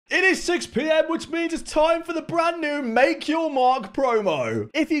is 6 p.m, which means it's time for the brand new Make Your Mark promo.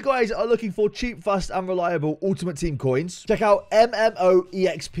 If you guys are looking for cheap, fast, and reliable Ultimate Team coins, check out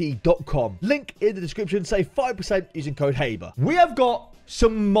MMOEXP.com. Link in the description. Save 5% using code HABER. We have got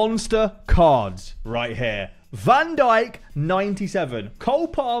some monster cards right here. Van Dijk, 97. Cole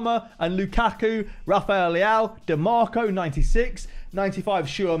Palmer and Lukaku. Rafael Leao. DeMarco, 96. 95,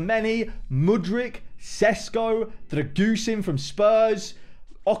 Tchouaméni. Mudryk. Sesko. Dragusin from Spurs.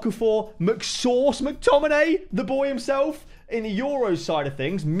 Okafor. McTominay, the boy himself. In the Euros side of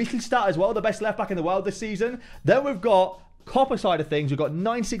things. Mittelstadt as well, the best left back in the world this season. Then we've got Copa side of things. We've got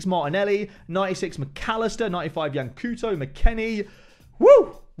 96 Martinelli. 96 McAllister. 95 Yankuto. McKennie.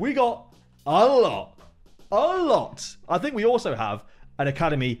 Woo! We got a lot. I think we also have an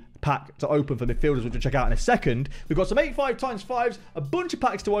academy pack to open for midfielders, which we'll check out in a second. We've got some 85x5s, a bunch of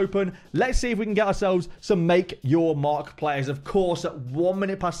packs to open. Let's see if we can get ourselves some Make Your Mark players. Of course, at 1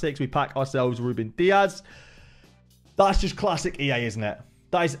 minute past 6, we pack ourselves Ruben Diaz. That's just classic EA, isn't it?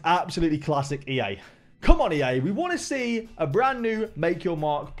 That is absolutely classic EA. Come on, EA. We want to see a brand new Make Your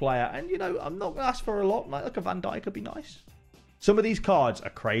Mark player. And, you know, I'm not going to ask for a lot. Like a Van Dijk would be nice. Some of these cards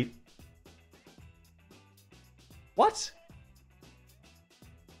are great. What?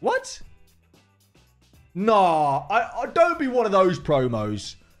 What? Nah, I don't be one of those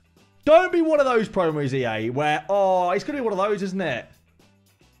promos. Don't be one of those promos, EA, where, oh, it's going to be one of those, isn't it?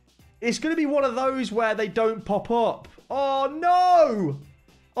 It's going to be one of those where they don't pop up. Oh, no.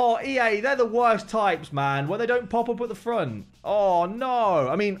 Oh, EA, they're the worst types, man, where they don't pop up at the front. Oh, no.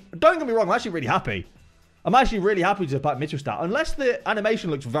 I mean, don't get me wrong, I'm actually really happy. I'm actually really happy to pack Mittelstadt. Unless the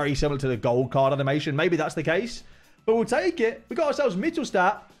animation looks very similar to the gold card animation. Maybe that's the case. But we'll take it. We got ourselves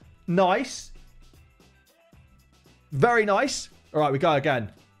Mittelstadt. Nice. Very nice. All right, we go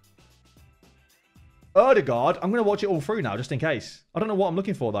again. Erdegaard. I'm going to watch it all through now, just in case. I don't know what I'm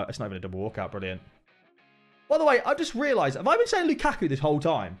looking for, though. It's not even a double walkout. Brilliant. By the way, I've just realised. Have I been saying Lukaku this whole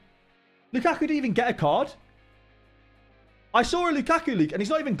time? Lukaku didn't even get a card. I saw a Lukaku leak, and he's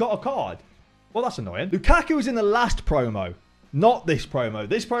not even got a card. Well, that's annoying. Lukaku was in the last promo. Not this promo.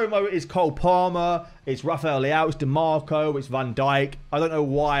 This promo is Cole Palmer. It's Rafael Leao. It's DeMarco. It's Van Dijk. I don't know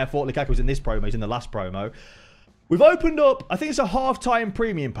why I thought Lukaku was in this promo. He's in the last promo. We've opened up, I think it's a half-time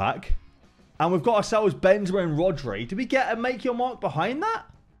premium pack. And we've got ourselves Benzema and Rodri. Did we get a Make Your Mark behind that?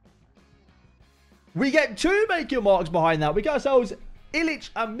 We get 2 Make Your Marks behind that. We got ourselves Ilic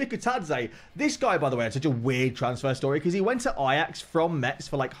and Mikotadze. This guy, by the way, had such a weird transfer story because he went to Ajax from Metz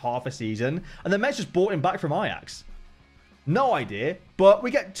for like half a season. And then Metz just bought him back from Ajax. No idea, but we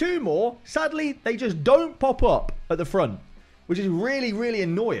get 2 more. Sadly, they just don't pop up at the front, which is really, really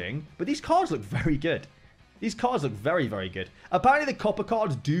annoying. But these cards look very good. These cards look very, very good. Apparently, the copper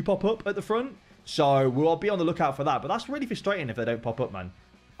cards do pop up at the front, so we'll be on the lookout for that. But that's really frustrating if they don't pop up, man.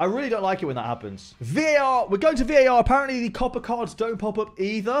 I really don't like it when that happens. VAR. We're going to VAR. Apparently, the copper cards don't pop up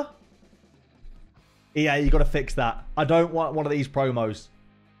either. EA, you got to fix that. I don't want one of these promos.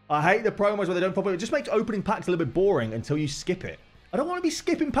 I hate the promos where they don't pop up. It just makes opening packs a little bit boring until you skip it. I don't want to be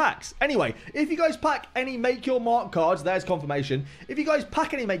skipping packs. Anyway, if you guys pack any Make Your Mark cards, there's confirmation. If you guys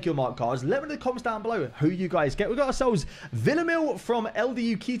pack any Make Your Mark cards, let me know in the comments down below who you guys get. We've got ourselves Villamil from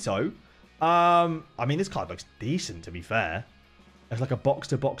LDU Quito. I mean, this card looks decent, to be fair. It's like a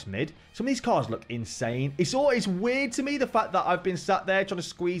box-to-box mid. Some of these cards look insane. It's always weird to me, the fact that I've been sat there trying to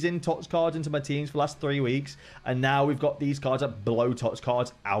squeeze in TOTS cards into my teams for the last 3 weeks. And now we've got these cards that blow TOTS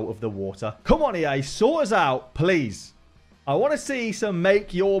cards out of the water. Come on, EA. Sort us out, please. I want to see some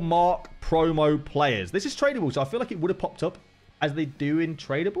Make Your Mark promo players. This is tradable, so I feel like it would have popped up as they do in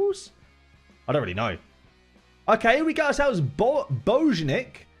tradables. I don't really know. Okay, we got ourselves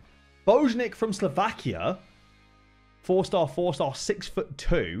Bojnik. Bojnik from Slovakia. 4-star,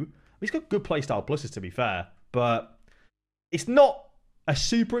 6'2". He's got good playstyle pluses, to be fair. But it's not a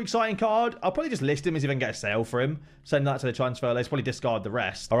super exciting card. I'll probably just list him as if I can get a sale for him. Send that to the transfer list. Probably discard the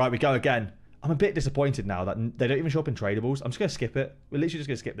rest. All right, we go again. I'm a bit disappointed now that they don't even show up in tradables. I'm just going to skip it. We're literally just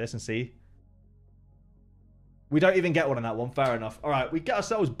going to skip this and see. We don't even get one on that one. Fair enough. All right, we get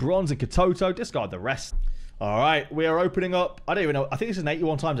ourselves Bronze and Katoto. Discard the rest. All right, we are opening up. I don't even know. I think this is an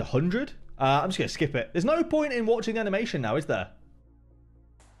 81 times 100. I'm just going to skip it. There's no point in watching the animation now, is there?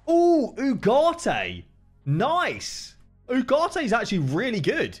 Oh, Ugarte. Nice. Ugarte is actually really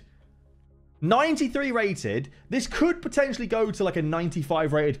good. 93 rated. This could potentially go to like a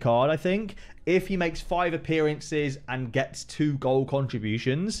 95 rated card, I think, if he makes 5 appearances and gets 2 goal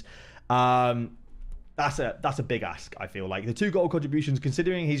contributions. That's a big ask, I feel like. The 2 goal contributions,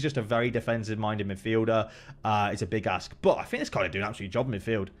 considering he's just a very defensive-minded midfielder, it's a big ask. But I think this card is doing an absolute job in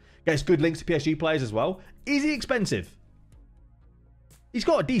midfield. Gets good links to PSG players as well. Is he expensive? He's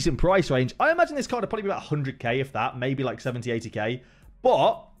got a decent price range. I imagine this card would probably be about 100k, if that. Maybe like 70, 80k.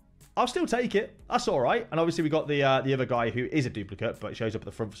 But I'll still take it. That's all right. And obviously, we got the other guy who is a duplicate, but shows up at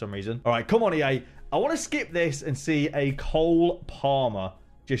the front for some reason. All right, come on, EA. I want to skip this and see a Cole Palmer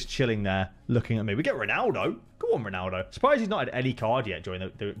just chilling there looking at me. We get Ronaldo. Go on, Ronaldo. Surprised he's not had any card yet during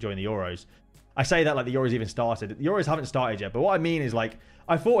the Euros. I say that like the Euros even started. The Euros haven't started yet. But what I mean is, like,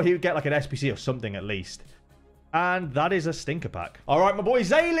 I thought he would get like an SPC or something at least. And that is a stinker pack. All right, my boy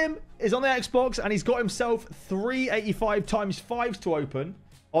Zalim is on the Xbox, and he's got himself 385 times 5s to open.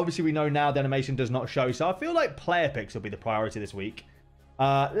 Obviously, we know now the animation does not show, so I feel like player picks will be the priority this week.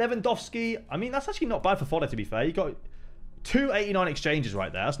 Lewandowski, I mean, that's actually not bad for fodder, to be fair. You got 289 exchanges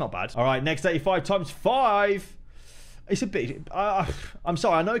right there. That's not bad. All right, next 85 times 5. It's a bit... I'm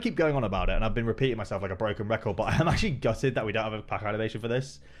sorry, I know I keep going on about it, and I've been repeating myself like a broken record, but I'm actually gutted that we don't have a pack animation for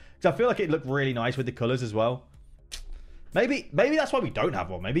this. Because I feel like it looked really nice with the colours as well. Maybe that's why we don't have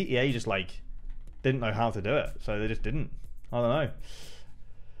one. Maybe EA just, like, didn't know how to do it. So they just didn't. I don't know.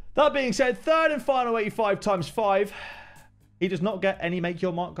 That being said, third and final 85 times 5. He does not get any Make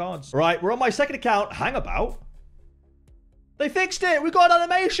Your Mark cards. Right, we're on my second account. Hang about. They fixed it. We got an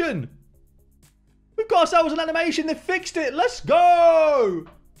animation. We've got ourselves an animation. They fixed it. Let's go.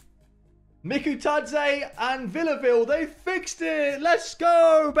 Mikutadze and Villaville. They fixed it. Let's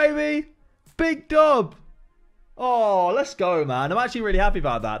go, baby. Big dub. Oh, let's go, man. I'm actually really happy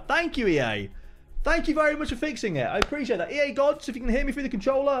about that. Thank you, EA. Thank you very much for fixing it. I appreciate that. EA Gods, if you can hear me through the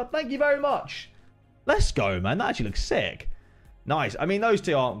controller, thank you very much. Let's go, man. That actually looks sick. Nice. I mean, those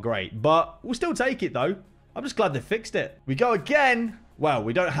two aren't great, but we'll still take it, though. I'm just glad they fixed it. We go again. Well,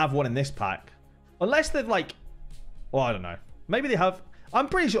 we don't have one in this pack. Unless they've, like... Well, I don't know. Maybe they have. I'm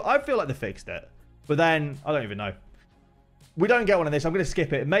pretty sure. I feel like they fixed it. But then, I don't even know. We don't get one of this. I'm going to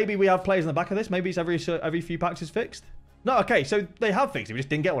skip it. Maybe we have players in the back of this. Maybe it's every few packs is fixed. No, okay. So they have fixed it. We just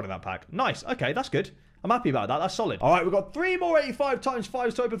didn't get one in that pack. Nice. Okay, that's good. I'm happy about that. That's solid. All right, we've got 3 more 85 times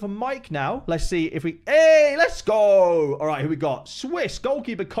 5s to open for Mike now. Let's see if we... Hey, let's go. All right, who we got? Swiss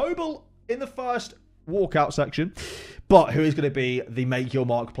goalkeeper Kobel in the first walkout section. But who is going to be the Make Your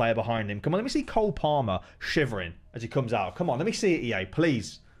Mark player behind him? Come on, let me see Cole Palmer shivering as he comes out. Come on, let me see it, EA,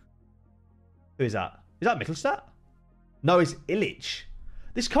 please. Who is that? Is that Mittelstadt? No, it's Illich.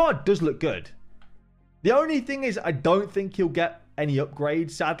 This card does look good. The only thing is I don't think he'll get any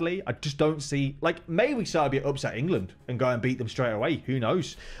upgrades, sadly. I just don't see... Like, maybe Serbia upset England and go and beat them straight away. Who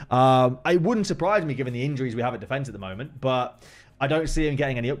knows? It wouldn't surprise me given the injuries we have at defence at the moment. But I don't see him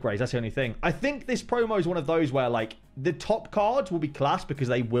getting any upgrades. That's the only thing. I think this promo is one of those where, like, the top cards will be class because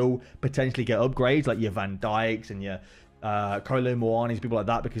they will potentially get upgrades. Like your Van Dijks and your... Kolo Muani's, people like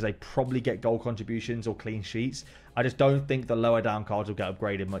that, because they probably get goal contributions or clean sheets. I just don't think the lower down cards will get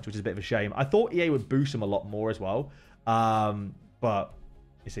upgraded much, which is a bit of a shame. I thought EA would boost them a lot more as well, but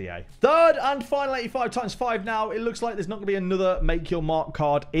it's EA. Third and final 85 times 5 now. It looks like there's not going to be another Make Your Mark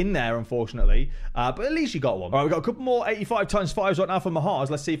card in there, unfortunately, but at least you got one. All right, we've got a couple more 85 times 5s right now for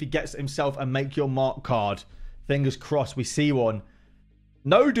Mahars. Let's see if he gets himself a Make Your Mark card. Fingers crossed we see one.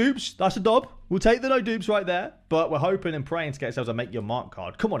 No dupes. That's a dub. We'll take the no dupes right there. But we're hoping and praying to get ourselves a Make Your Mark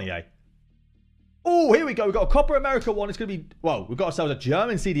card. Come on, EA. Oh, here we go. We've got a Copa America one. It's going to be... Well, we've got ourselves a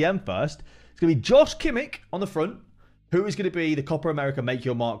German CDM first. It's going to be Josh Kimmich on the front. Who is going to be the Copa America Make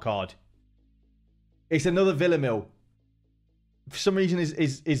Your Mark card? It's another Villamil. For some reason,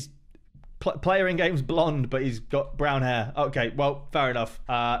 his player in game's blonde, but he's got brown hair. Okay, well, fair enough.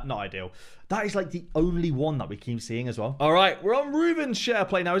 Not ideal. That is like the only one that we keep seeing as well. All right, we're on Ruben's share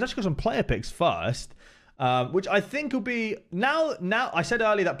play now. He's actually got some player picks first, which I think will be... Now, I said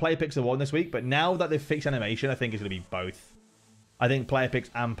earlier that player picks are one this week, but now that they've fixed animation, I think it's going to be both. I think player picks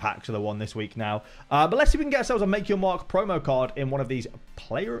and packs are the one this week now. But let's see if we can get ourselves a Make Your Mark promo card in one of these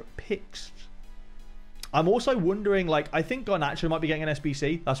player picks. I'm also wondering, like, I think Garnacho might be getting an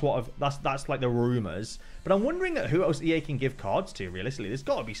SBC. That's like the rumors. But I'm wondering who else EA can give cards to, realistically. There's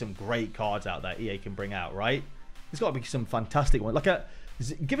got to be some great cards out there EA can bring out, right? There's got to be some fantastic ones.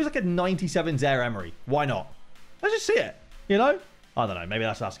 Give us like a 97 Zaire Emery. Why not? Let's just see it, you know? I don't know. Maybe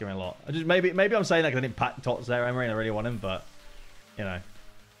that's asking a lot. Maybe I'm saying that because I didn't pack tot Zaire Emery and I really want him, but, you know,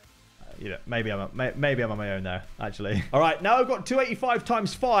 maybe I'm on my own there, actually. All right, now I've got 285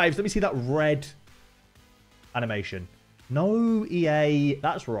 times 5s. Let me see that red animation. No, EA.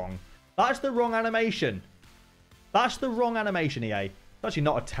 That's wrong. That's the wrong animation. That's the wrong animation, EA. It's actually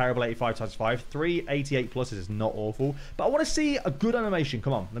not a terrible 85 times 5. 388 pluses is not awful. But I want to see a good animation.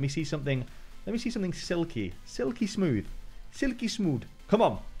 Come on. Let me see something. Let me see something silky. Silky smooth. Silky smooth. Come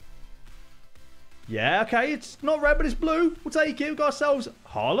on. Yeah, okay. It's not red, but it's blue. We'll take it. We've got ourselves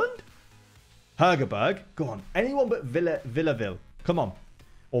Haaland. Hergerberg. Go on. Anyone but Villaville. Come on.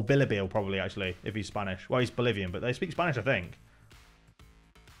 Or Bilabil, probably, actually, if he's Spanish. Well, he's Bolivian, but they speak Spanish, I think.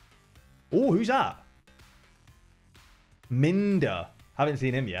 Oh, who's that? Minder. Haven't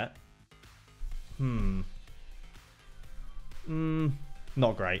seen him yet.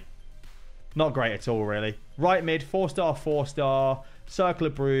 Not great. Not great at all, really. Right mid, 4-star, 4-star. Circle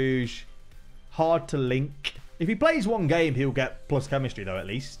of Bruges. Hard to link. If he plays one game, he'll get plus chemistry, though, at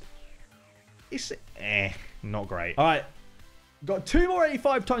least. It's not great. All right. Got 2 more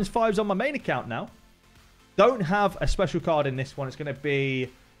 85 times 5s on my main account now. Don't have a special card in this one. It's going to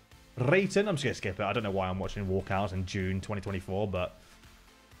be Rayton. I'm just going to skip it. I don't know why I'm watching walkouts in June 2024, but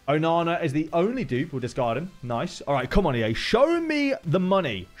Onana is the only dupe. We'll discard him. Nice. All right, come on, EA. Show me the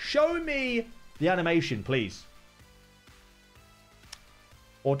money. Show me the animation, please.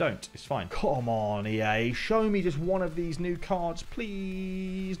 Or don't. It's fine. Come on, EA. Show me just one of these new cards,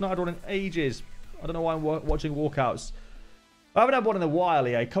 please. Not had one in ages. I don't know why I'm watching walkouts. I haven't had one in a while,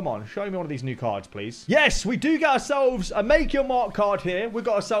 EA. Come on. Show me one of these new cards, please. Yes, we do get ourselves a Make Your Mark card here. We've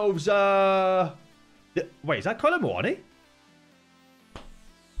got ourselves... Wait, is that Colin Moani?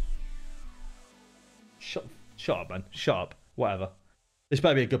 Shut up, man. Shut up. Whatever. This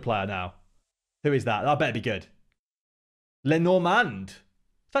better be a good player now. Who is that? That better be good. Lenormand.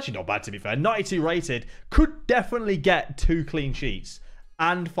 It's actually not bad, to be fair. 92 rated. Could definitely get 2 clean sheets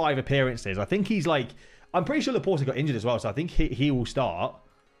and 5 appearances. I think he's like... I'm pretty sure Laporta got injured as well, so I think he will start.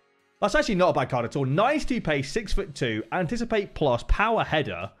 That's actually not a bad card at all. 92 pace, 6'2", anticipate plus, power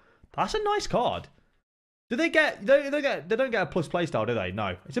header. That's a nice card. Do they get... They don't get a plus playstyle, do they?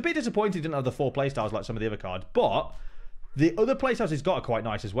 No. It's a bit disappointing he didn't have the 4 playstyles like some of the other cards, but the other playstyles he's got are quite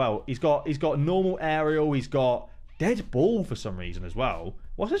nice as well. He's got normal aerial. He's got dead ball for some reason as well.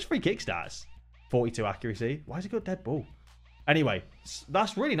 What's his free kick stats? 42 accuracy. Why has he got dead ball? Anyway,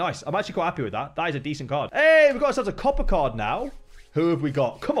 that's really nice. I'm actually quite happy with that. That is a decent card. Hey, we've got ourselves a copper card now. Who have we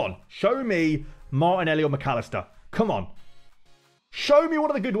got? Come on. Show me Martinelli or McAllister. Come on. Show me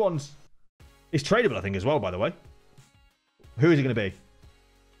one of the good ones. It's tradable, I think, as well, by the way. Who is it going to be?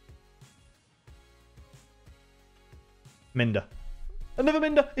 Minder. Another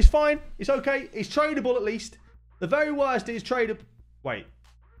Minder. It's fine. It's okay. It's tradable, at least. The very worst is tradable. Wait.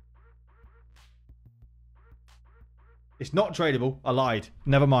 It's not tradable. I lied.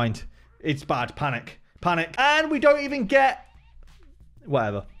 Never mind. It's bad. Panic. Panic. And we don't even get...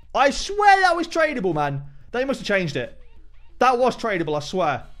 Whatever. I swear that was tradable, man. They must have changed it. That was tradable, I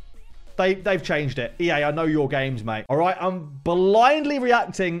swear. They've changed it. EA, I know your games, mate. All right, I'm blindly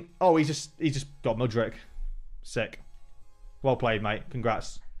reacting. Oh, he's just got Mudryk. Sick. Well played, mate.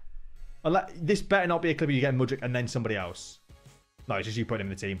 Congrats. This better not be a clip of you getting Mudryk and then somebody else. No, it's just you putting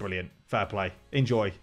him in the team. Brilliant. Fair play. Enjoy.